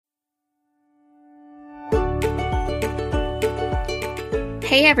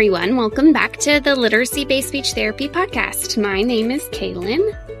Hey everyone, welcome back to the Literacy-Based Speech Therapy Podcast. My name is Kaylin.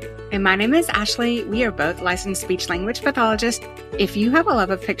 And my name is Ashley. We are both licensed speech language pathologists. If you have a love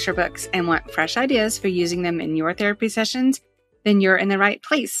of picture books and want fresh ideas for using them in your therapy sessions, then you're in the right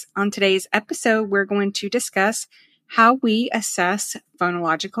place. On today's episode, we're going to discuss how we assess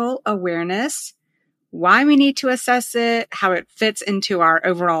phonological awareness, why we need to assess it, how it fits into our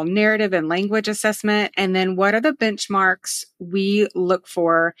overall narrative and language assessment, and then what are the benchmarks we look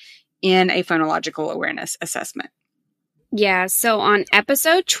for in a phonological awareness assessment. Yeah, so on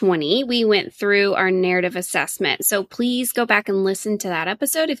episode 20, we went through our narrative assessment. So please go back and listen to that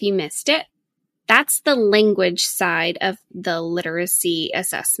episode if you missed it. That's the language side of the literacy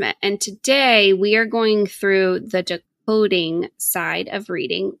assessment. And today we are going through the decoding side of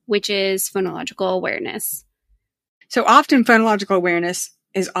reading, which is phonological awareness. So often phonological awareness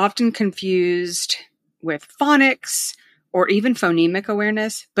is often confused with phonics or even phonemic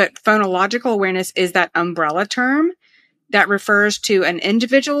awareness, but phonological awareness is that umbrella term that refers to an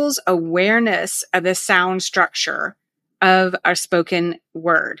individual's awareness of the sound structure of a spoken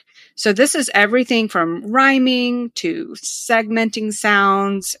word. So this is everything from rhyming to segmenting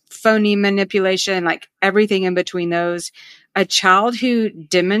sounds, phoneme manipulation, like everything in between those. A child who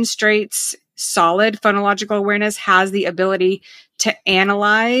demonstrates solid phonological awareness has the ability to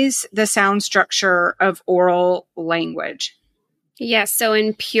analyze the sound structure of oral language. Yes, so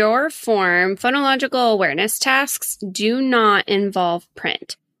in pure form, phonological awareness tasks do not involve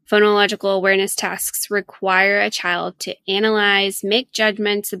print. Phonological awareness tasks require a child to analyze, make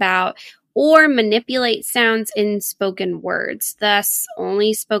judgments about, or manipulate sounds in spoken words. Thus,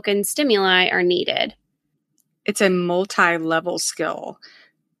 only spoken stimuli are needed. It's a multi-level skill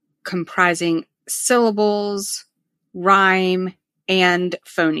comprising syllables, rhyme, and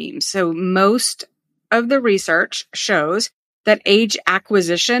phonemes. So most of the research shows that age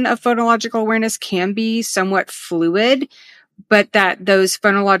acquisition of phonological awareness can be somewhat fluid, but that those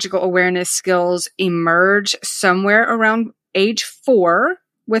phonological awareness skills emerge somewhere around age 4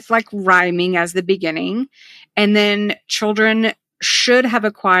 with like rhyming as the beginning. And then children should have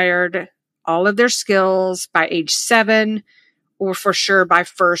acquired all of their skills by age 7 or for sure by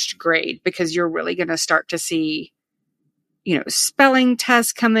first grade, because you're really going to start to see spelling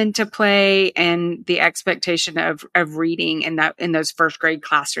tests come into play and the expectation of reading in those first grade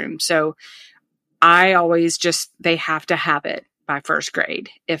classrooms. So I always they have to have it by first grade.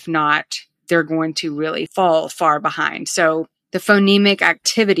 If not, they're going to really fall far behind. So the phonemic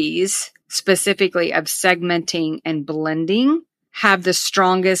activities, specifically of segmenting and blending, have the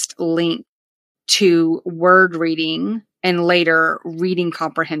strongest link to word reading and later reading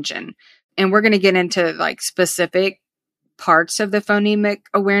comprehension. And we're going to get into like specific parts of the phonemic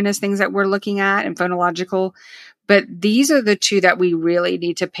awareness things that we're looking at and phonological, but these are the two that we really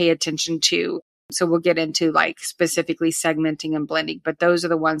need to pay attention to. So we'll get into like specifically segmenting and blending, but those are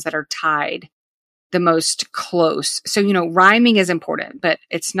the ones that are tied the most close. So, rhyming is important, but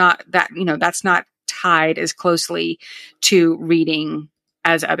it's not that, that's not tied as closely to reading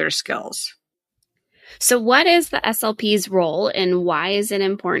as other skills. So what is the SLP's role and why is it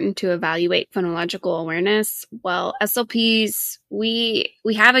important to evaluate phonological awareness? Well, SLPs, we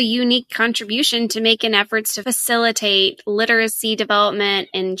have a unique contribution to make in efforts to facilitate literacy development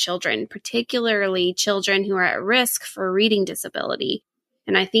in children, particularly children who are at risk for reading disability.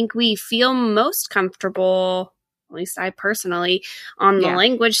 And I think we feel most comfortable, at least I personally, on the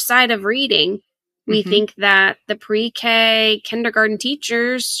language side of reading. We think that the pre-K kindergarten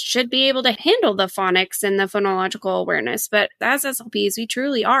teachers should be able to handle the phonics and the phonological awareness. But as SLPs, we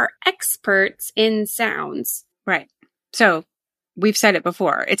truly are experts in sounds. Right. So we've said it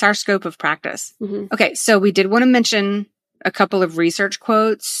before. It's our scope of practice. Okay. So we did want to mention a couple of research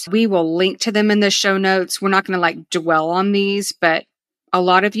quotes. We will link to them in the show notes. We're not going to dwell on these, but a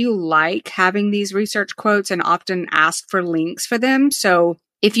lot of you like having these research quotes and often ask for links for them. So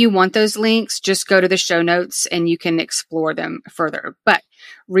if you want those links, just go to the show notes and you can explore them further. But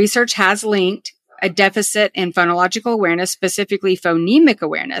research has linked a deficit in phonological awareness, specifically phonemic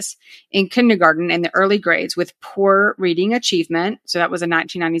awareness, in kindergarten and the early grades with poor reading achievement. So that was a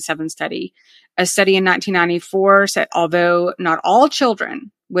 1997 study. A study in 1994 said, although not all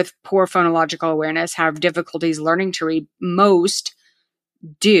children with poor phonological awareness have difficulties learning to read, most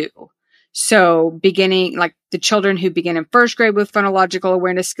do. So beginning, like the children who begin in first grade with phonological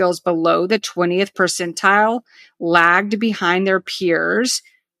awareness skills below the 20th percentile lagged behind their peers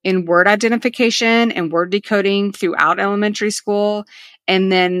in word identification and word decoding throughout elementary school.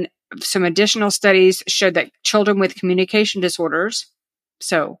 And then some additional studies showed that children with communication disorders,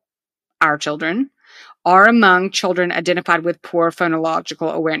 so our children, are among children identified with poor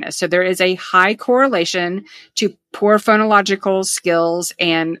phonological awareness. So there is a high correlation to poor phonological skills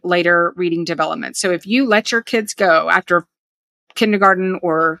and later reading development. So if you let your kids go after kindergarten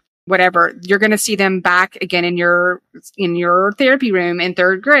or whatever, you're going to see them back again in your therapy room in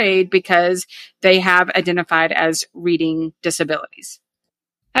third grade because they have identified as reading disabilities.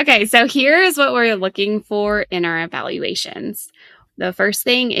 Okay, so here is what we're looking for in our evaluations. The first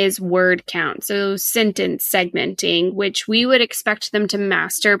thing is word count, so sentence segmenting, which we would expect them to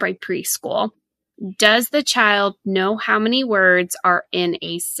master by preschool. Does the child know how many words are in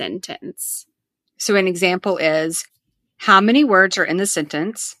a sentence? So an example is, how many words are in the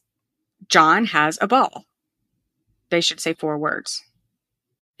sentence? John has a ball. They should say 4 words.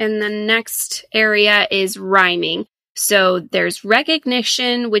 And the next area is rhyming. So there's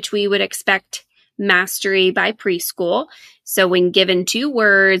recognition, which we would expect mastery by preschool. So when given 2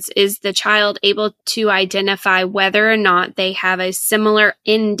 words, is the child able to identify whether or not they have a similar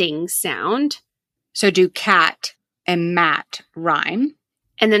ending sound? So do cat and mat rhyme?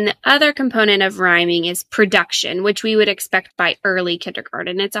 And then the other component of rhyming is production, which we would expect by early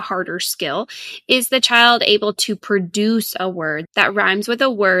kindergarten. It's a harder skill. Is the child able to produce a word that rhymes with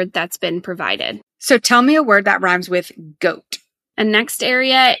a word that's been provided? So tell me a word that rhymes with goat. A next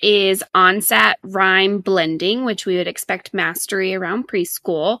area is onset rhyme blending, which we would expect mastery around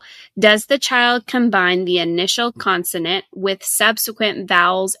preschool. Does the child combine the initial consonant with subsequent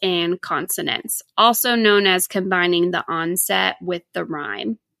vowels and consonants, also known as combining the onset with the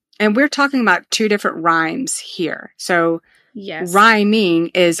rhyme? And we're talking about 2 different rhymes here. So yes, rhyming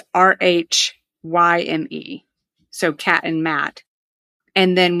is RHYME. So cat and mat.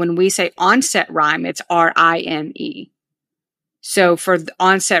 And then when we say onset rhyme, it's RIME. So for the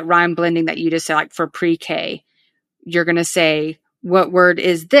onset rhyme blending that you just said, like for pre-K, you're going to say, what word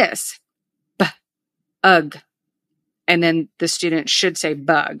is this? Ugh. And then the student should say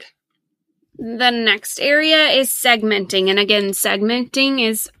bug. The next area is segmenting. And again, segmenting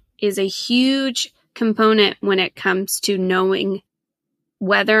is a huge component when it comes to knowing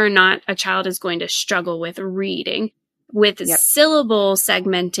whether or not a child is going to struggle with reading. With syllable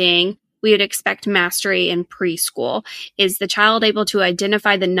segmenting, we would expect mastery in preschool. Is the child able to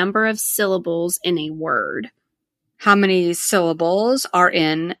identify the number of syllables in a word? How many syllables are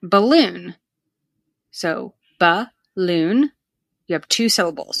in balloon? So, balloon, you have 2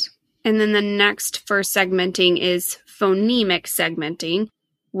 syllables. And then the next for segmenting is phonemic segmenting,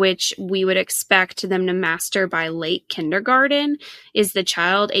 which we would expect them to master by late kindergarten. Is the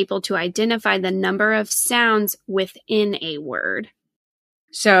child able to identify the number of sounds within a word?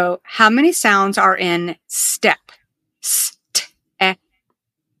 So, how many sounds are in step? St, e.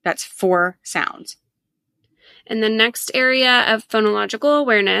 That's 4 sounds. And the next area of phonological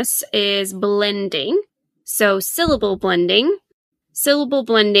awareness is blending. So, syllable blending. Syllable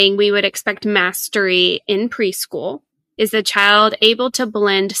blending, we would expect mastery in preschool. Is the child able to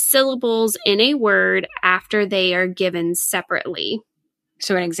blend syllables in a word after they are given separately?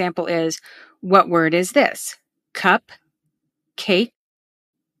 So an example is, what word is this? Cup, cake,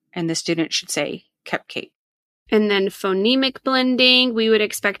 and the student should say cupcake. And then phonemic blending, we would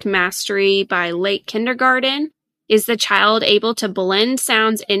expect mastery by late kindergarten. Is the child able to blend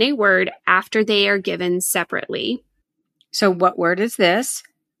sounds in a word after they are given separately? So what word is this?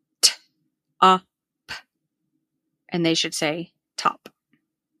 T, p. And they should say top.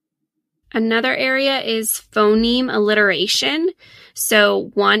 Another area is phoneme alliteration.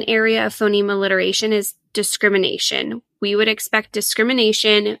 So one area of phoneme alliteration is discrimination. We would expect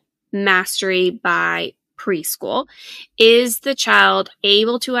discrimination mastery by preschool. Is the child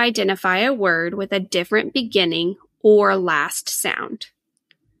able to identify a word with a different beginning or last sound?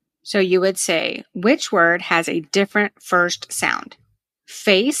 So you would say, which word has a different first sound?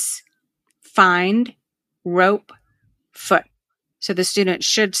 Face, find, rope, foot. So the student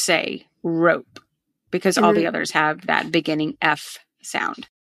should say rope because all the others have that beginning F sound.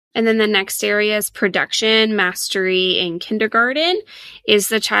 And then the next area is production, mastery in kindergarten. Is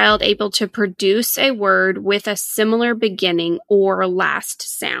the child able to produce a word with a similar beginning or last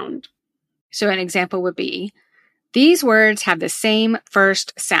sound? So an example would be, these words have the same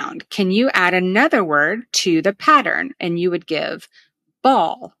first sound. Can you add another word to the pattern? And you would give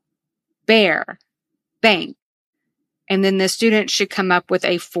ball, bear, bank. And then the student should come up with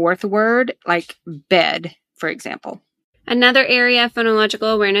a 4th word, like bed, for example. Another area of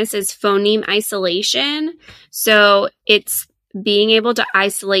phonological awareness is phoneme isolation. So it's being able to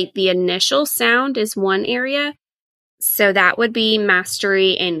isolate the initial sound is one area. So that would be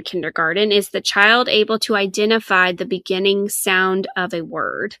mastery in kindergarten. Is the child able to identify the beginning sound of a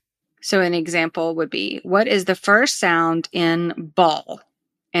word? So an example would be, what is the first sound in ball?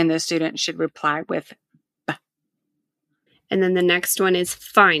 And the student should reply with B. And then the next one is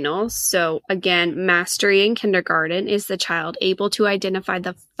final. So again, mastery in kindergarten is the child able to identify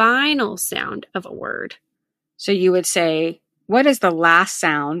the final sound of a word. So you would say, what is the last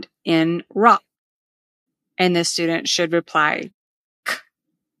sound in rock? And the student should reply, K.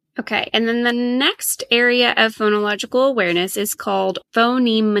 Okay, and then the next area of phonological awareness is called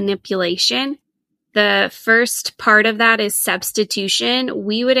phoneme manipulation. The first part of that is substitution.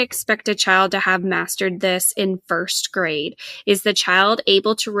 We would expect a child to have mastered this in first grade. Is the child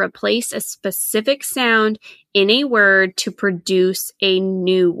able to replace a specific sound in a word to produce a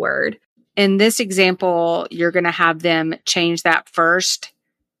new word? In this example, you're going to have them change that first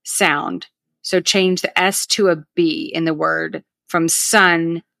sound. So change the S to a B in the word from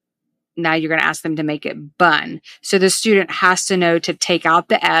sun. Now you're going to ask them to make it bun. So the student has to know to take out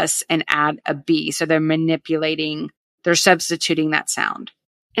the S and add a B. So they're substituting that sound.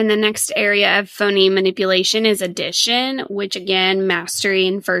 And the next area of phoneme manipulation is addition, which again, mastery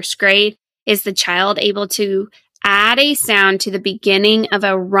in first grade. Is the child able to add a sound to the beginning of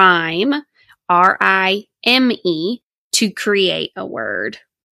a rhyme, R-I-M-E, to create a word?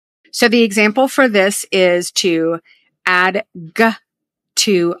 So the example for this is to add G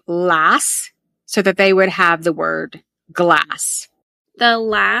to lass so that they would have the word glass. The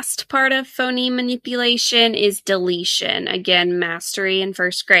last part of phoneme manipulation is deletion. Again, mastery in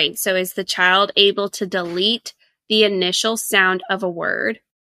first grade. So is the child able to delete the initial sound of a word?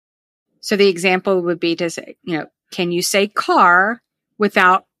 So the example would be to say, can you say car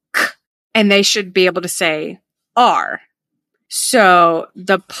without K? And they should be able to say R. So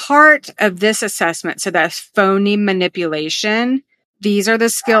the part of this assessment, so that's phoneme manipulation, these are the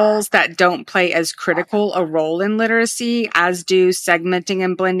skills that don't play as critical a role in literacy as do segmenting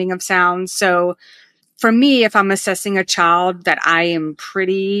and blending of sounds. So for me, if I'm assessing a child that I am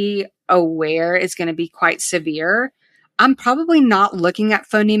pretty aware is going to be quite severe, I'm probably not looking at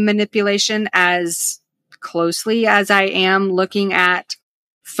phoneme manipulation as closely as I am looking at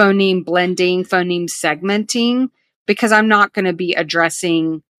phoneme blending, phoneme segmenting, because I'm not going to be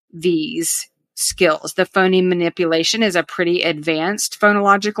addressing these skills. The phoneme manipulation is a pretty advanced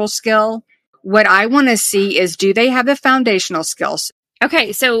phonological skill. What I want to see is, do they have the foundational skills?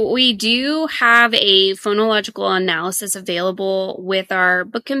 Okay, so we do have a phonological analysis available with our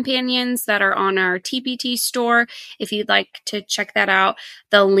book companions that are on our TPT store. If you'd like to check that out,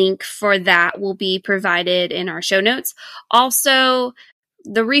 the link for that will be provided in our show notes. Also,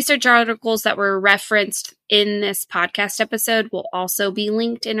 the research articles that were referenced in this podcast episode will also be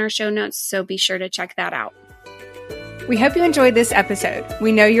linked in our show notes, so be sure to check that out. We hope you enjoyed this episode.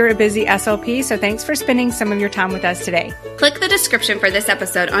 We know you're a busy SLP, so thanks for spending some of your time with us today. Click the description for this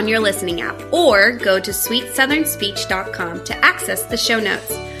episode on your listening app, or go to sweetsouthern.speech.com to access the show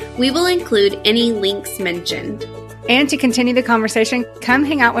notes. We will include any links mentioned. And to continue the conversation, come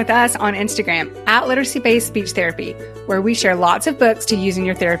hang out with us on Instagram at Literacy-Based Speech Therapy, where we share lots of books to use in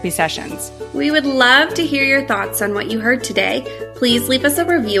your therapy sessions. We would love to hear your thoughts on what you heard today. Please leave us a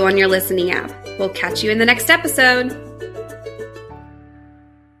review on your listening app. We'll catch you in the next episode.